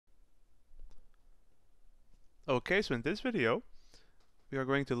Okay, so in this video, we are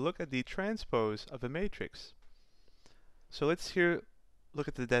going to look at the transpose of a matrix. So let's here look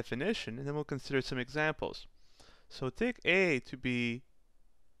at the definition, and then we'll consider some examples. So take A to be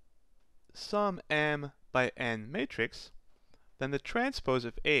some m by n matrix, then the transpose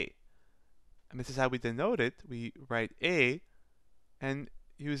of A. And this is how we denote it. We write A and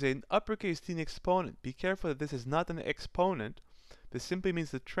use an uppercase T exponent. Be careful that this is not an exponent. This simply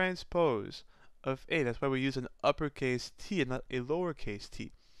means the transpose of A. That's why we use an uppercase T and not a lowercase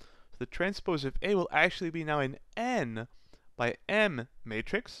t. So the transpose of A will actually be now an n by m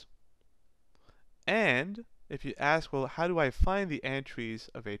matrix. And if you ask, well, how do I find the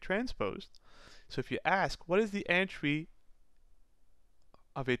entries of A transpose? So if you ask, what is the entry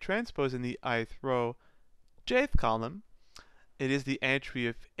of A transpose in the ith row, jth column? It is the entry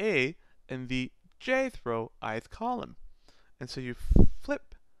of A in the jth row, ith column. And so you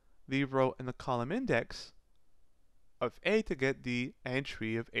flip the row and the column index of A to get the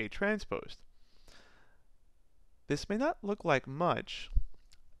entry of A transpose. This may not look like much,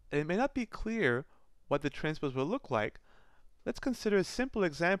 and it may not be clear what the transpose will look like. Let's consider a simple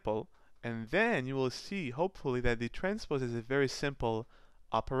example, and then you will see, hopefully, that the transpose is a very simple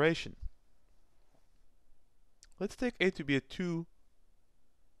operation. Let's take A to be a 2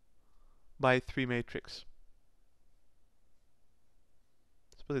 by 3 matrix.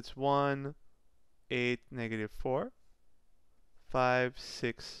 Suppose it's 1, 8, negative 4, 5,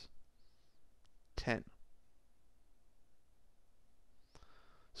 6, 10.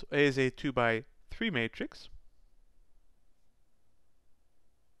 So A is a 2 by 3 matrix.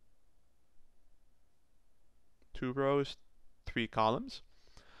 Two rows, 3 columns.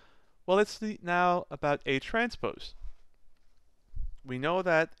 Well, let's see now about A transpose. We know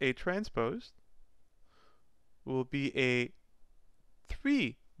that A transpose will be a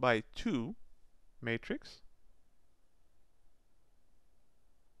 3 by 2 matrix.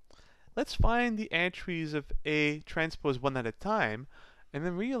 Let's find the entries of A transpose one at a time, and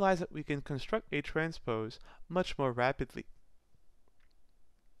then realize that we can construct A transpose much more rapidly.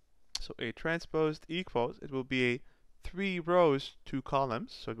 So A transpose equals, it will be a 3 rows, 2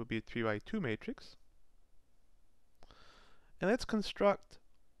 columns, so it will be a 3 by 2 matrix. And let's construct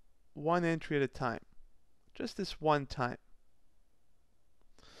one entry at a time, just this one time.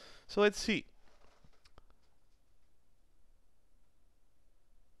 So let's see.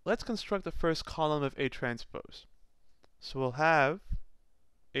 Let's construct the first column of A transpose. So we'll have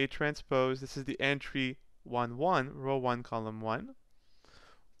A transpose, this is the entry 1, 1, row 1, column 1.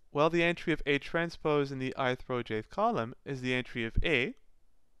 Well, the entry of A transpose in the ith row, jth column is the entry of A.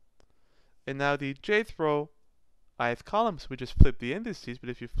 And now the jth row, ith column, so we just flip the indices, but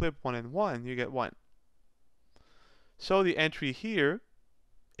if you flip 1 and 1, you get 1. So the entry here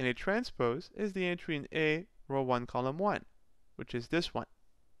in A transpose is the entry in A, row 1, column 1, which is this one.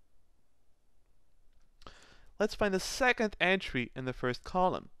 Let's find the second entry in the first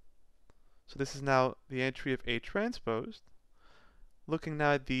column. So this is now the entry of A transpose. Looking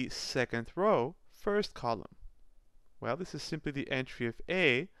now at the second row, first column. Well, this is simply the entry of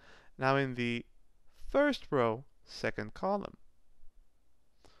A, now in the first row, second column.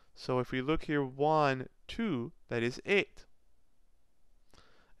 So if we look here, 1, 2, that is 8.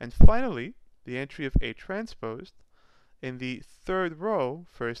 And finally, the entry of A transpose in the third row,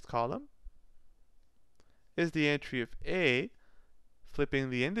 first column, is the entry of A, flipping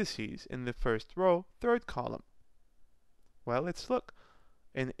the indices in the first row, third column. Well, let's look.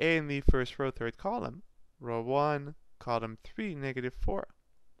 In A in the first row, third column, row 1, column 3, negative 4.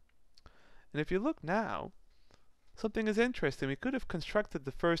 And if you look now, something is interesting. We could have constructed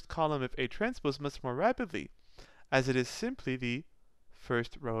the first column of A transpose much more rapidly, as it is simply the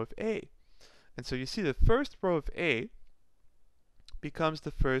first row of A. And so you see the first row of A becomes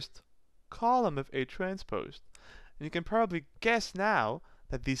the first column of A transpose. And you can probably guess now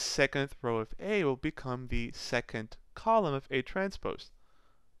that the second row of A will become the second column of A transpose.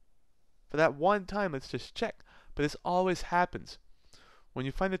 For that one time, let's just check. But this always happens. When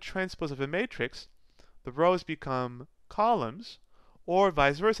you find the transpose of a matrix, the rows become columns, or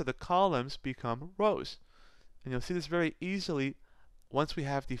vice versa, the columns become rows. And you'll see this very easily once we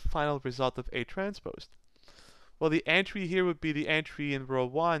have the final result of A transpose. Well, the entry here would be the entry in row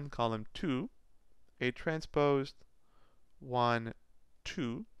 1, column 2. A transpose 1,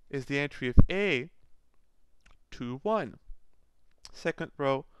 2 is the entry of A, 2, 1. Second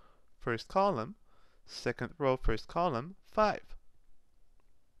row, first column, second row, first column, 5.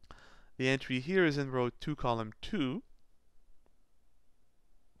 The entry here is in row 2, column 2.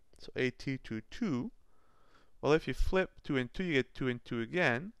 So AT2, 2. Well, if you flip 2 and 2, you get 2 and 2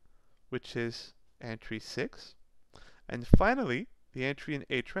 again, which is entry 6. And finally, the entry in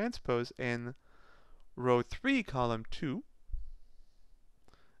A transpose in row 3, column 2,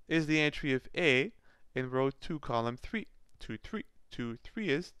 is the entry of A in row 2, column 3. 2, 3. 2, 3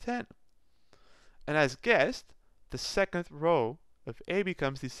 is 10. And as guessed, the second row of A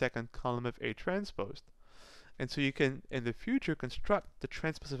becomes the second column of A transposed. And so you can, in the future, construct the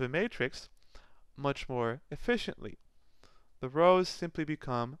transpose of a matrix much more efficiently. The rows simply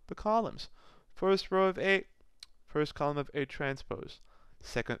become the columns. First row of A, first column of A transpose.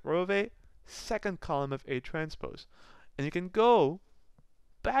 Second row of A, second column of A transpose. And you can go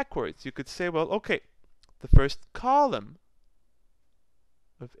backwards. You could say, well, okay, the first column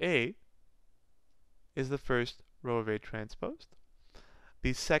of A is the first row of A transposed.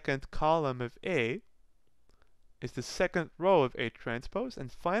 The second column of A is the second row of A transpose.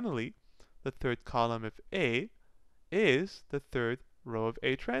 And finally, the third column of A is the third row of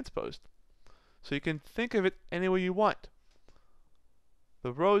A transposed. So you can think of it any way you want.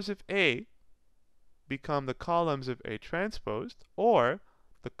 The rows of A become the columns of A transposed, or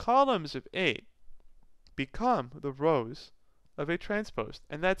the columns of A become the rows of A transposed.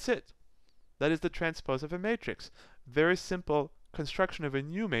 And that's it. That is the transpose of a matrix. Very simple construction of a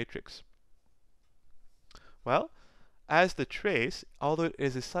new matrix. Well, as the trace, although it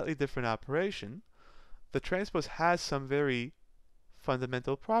is a slightly different operation, the transpose has some very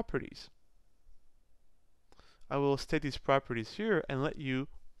fundamental properties. I will state these properties here and let you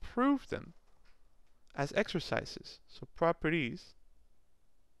prove them as exercises. So properties,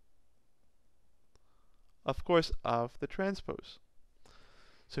 of course, of the transpose.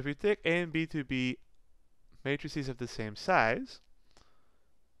 So if you take A and B to be matrices of the same size,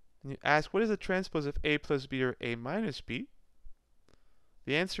 and you ask what is the transpose of A plus B or A minus B,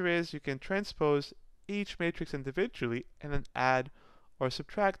 the answer is you can transpose each matrix individually and then add or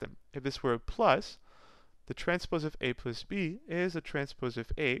subtract them. If this were a plus, the transpose of A plus B is the transpose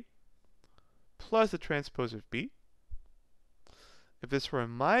of A plus the transpose of B. If this were a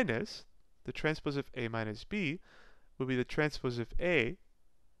minus, the transpose of A minus B would be the transpose of A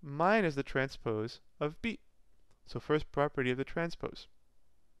minus the transpose of B. So first property of the transpose.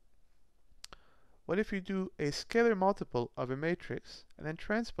 What if you do a scalar multiple of a matrix and then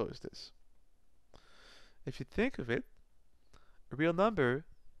transpose this? If you think of it, a real number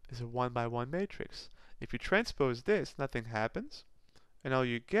is a 1 by 1 matrix. If you transpose this, nothing happens, and all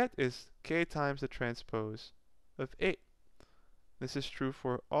you get is k times the transpose of A. This is true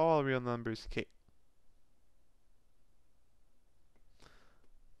for all real numbers k.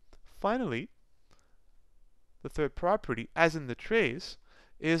 Finally, the third property, as in the trace,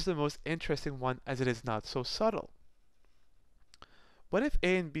 is the most interesting one as it is not so subtle. What if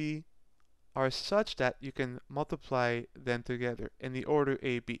A and B are such that you can multiply them together in the order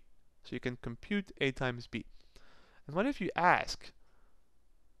AB? So you can compute A times B. And what if you ask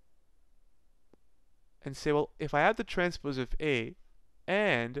and say, well, if I have the transpose of A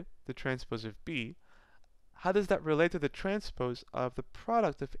and the transpose of B, how does that relate to the transpose of the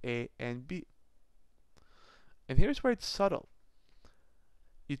product of A and B? And here's where it's subtle.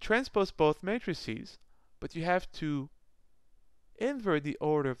 You transpose both matrices, but you have to invert the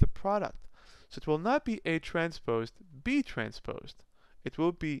order of the product. So it will not be A transposed, B transposed. It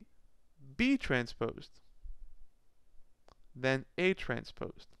will be B transposed, then A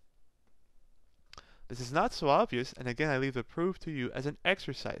transposed. This is not so obvious, and again I leave the proof to you as an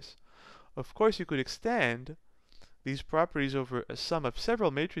exercise. Of course you could extend these properties over a sum of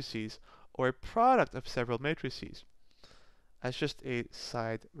several matrices or a product of several matrices. As just a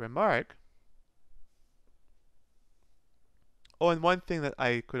side remark, oh, and one thing that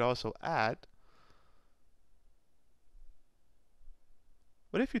I could also add,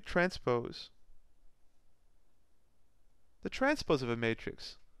 what if you transpose the transpose of a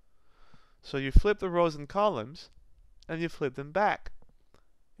matrix? So you flip the rows and columns, and you flip them back.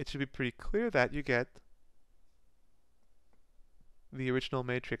 It should be pretty clear that you get the original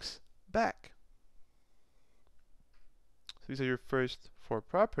matrix back. So these are your first four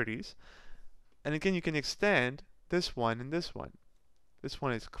properties. And again, you can extend this one and this one. This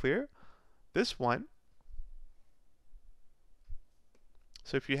one is clear. This one,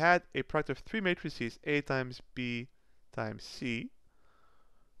 so if you had a product of three matrices, A times B times C,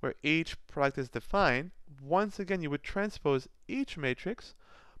 where each product is defined, once again you would transpose each matrix,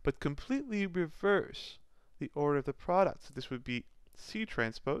 but completely reverse the order of the product. So this would be C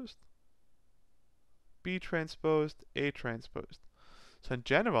transposed, B transposed, A transposed. So in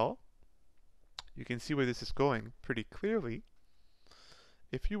general, you can see where this is going pretty clearly.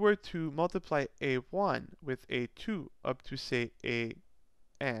 If you were to multiply A1 with A2 up to, say,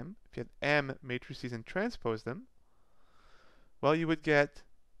 AM, if you had M matrices and transpose them, Well, you would get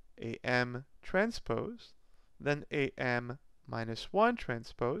AM transpose, then AM minus 1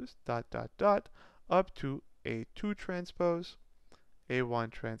 transpose, dot, dot, dot, up to A2 transpose,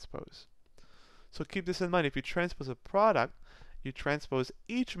 A1 transpose. So keep this in mind. If you transpose a product, you transpose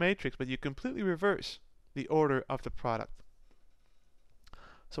each matrix, but you completely reverse the order of the product.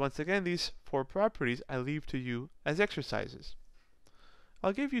 So once again, these 4 properties I leave to you as exercises.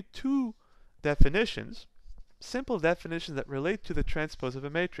 I'll give you 2 definitions, simple definitions that relate to the transpose of a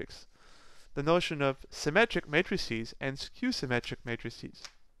matrix. The notion of symmetric matrices and skew-symmetric matrices.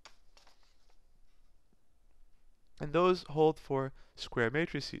 And those hold for square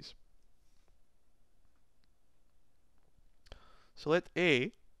matrices. So let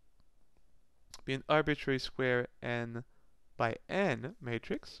A be an arbitrary square n by n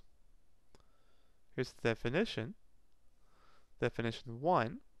matrix. Here's the definition. Definition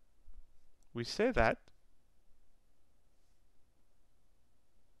 1. We say that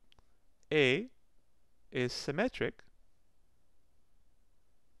A is symmetric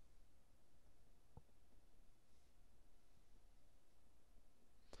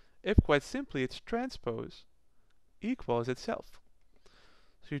if, quite simply, its transpose equals itself.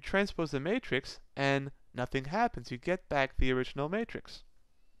 So you transpose the matrix and nothing happens. You get back the original matrix.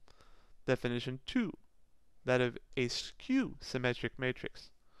 Definition 2, that of a skew-symmetric matrix.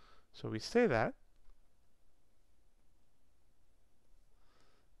 So we say that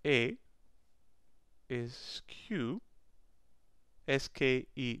A is skew,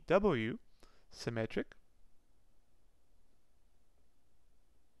 S-K-E-W, symmetric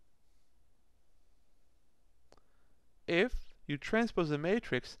if you transpose the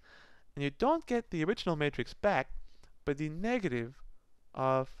matrix and you don't get the original matrix back, but the negative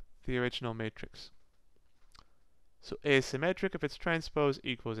of the original matrix. So A is symmetric if its transpose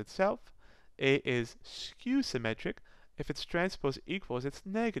equals itself. A is skew-symmetric if its transpose equals its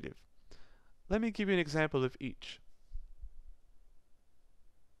negative. Let me give you an example of each.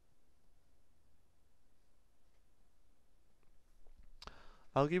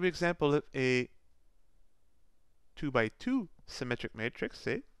 I'll give you an example of a 2 by 2 symmetric matrix,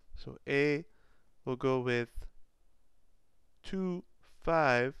 say. So A will go with 2,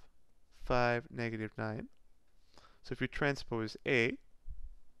 5, 5, negative 9. So if you transpose A,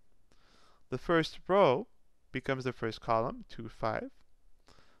 the first row becomes the first column, 2, 5.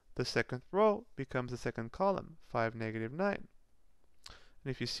 The second row becomes the second column, 5, negative 9. And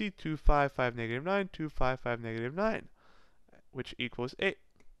if you see 2, 5, 5, negative 9, 2, 5, 5, negative 9, which equals 8.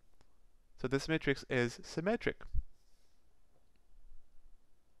 So this matrix is symmetric.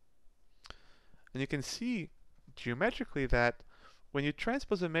 And you can see geometrically that when you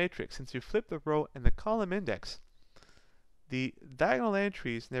transpose a matrix, since you flip the row and the column index, the diagonal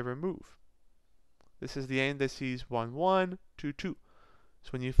entries never move. This is the indices 1, 1, 2, 2. So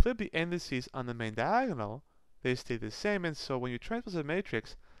when you flip the indices on the main diagonal, they stay the same, and so when you transpose a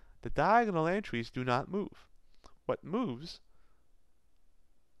matrix, the diagonal entries do not move. What moves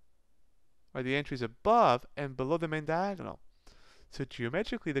are the entries above and below the main diagonal. So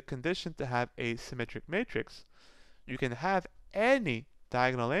geometrically, the condition to have a symmetric matrix, you can have any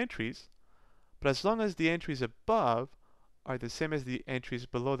diagonal entries, but as long as the entries above are the same as the entries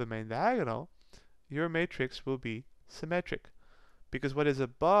below the main diagonal, your matrix will be symmetric. Because what is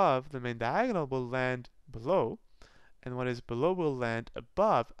above the main diagonal will land below, and what is below will land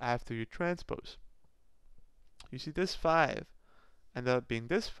above after you transpose. You see this 5 ended up being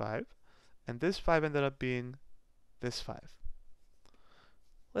this 5, and this 5 ended up being this 5.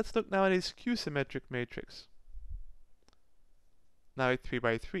 Let's look now at a skew-symmetric matrix. Now a 3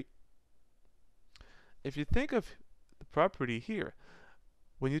 by 3. If you think of the property here,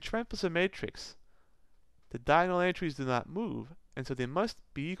 when you transpose a matrix, the diagonal entries do not move, and so they must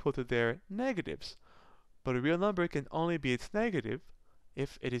be equal to their negatives. But a real number can only be its negative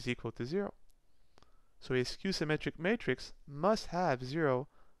if it is equal to 0. So a skew-symmetric matrix must have 0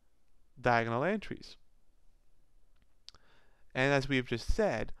 diagonal entries. And as we've just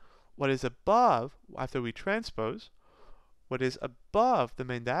said, what is above, after we transpose, what is above the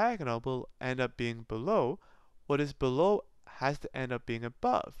main diagonal will end up being below. What is below has to end up being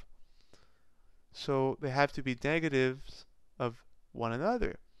above. So they have to be negatives of one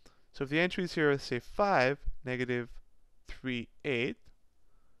another. So if the entries here are, say, 5, negative 3, 8,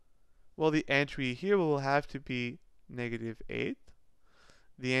 well, the entry here will have to be negative 8.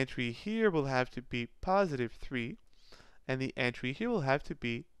 The entry here will have to be positive 3. And the entry here will have to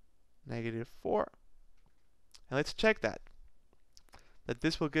be negative 4. And let's check that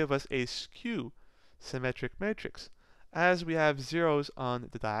this will give us a skew symmetric matrix. As we have zeros on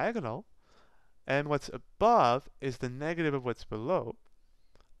the diagonal, and what's above is the negative of what's below,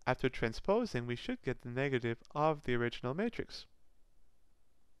 after transposing, we should get the negative of the original matrix.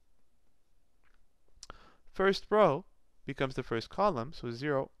 First row becomes the first column, so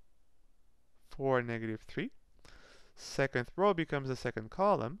 0, 4, negative 3. Second row becomes the second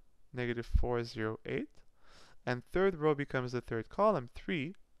column, negative 4, 0, 8. And third row becomes the third column,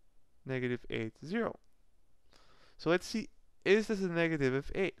 3, negative 8, 0. So let's see, is this a negative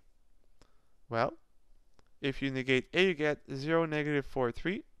of 8? Well, if you negate a, you get 0, negative 4,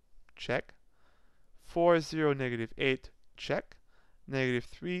 3, check. 4, 0, negative 8, check. Negative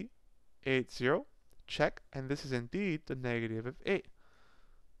 3, 8, 0, check. And this is indeed the negative of 8.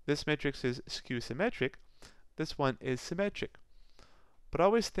 This matrix is skew symmetric. This one is symmetric. But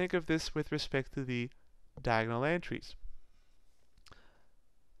always think of this with respect to the diagonal entries.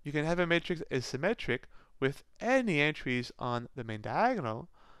 You can have a matrix that is symmetric with any entries on the main diagonal.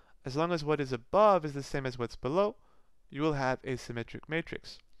 As long as what is above is the same as what's below, you will have a symmetric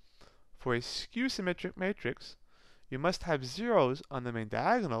matrix. For a skew symmetric matrix, you must have zeros on the main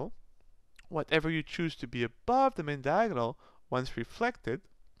diagonal. Whatever you choose to be above the main diagonal, once reflected,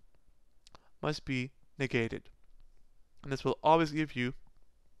 must be negated. And this will always give you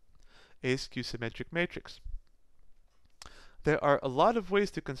a skew symmetric matrix. There are a lot of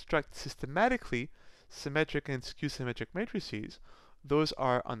ways to construct systematically symmetric and skew symmetric matrices. Those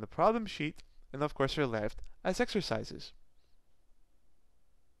are on the problem sheet and of course are left as exercises.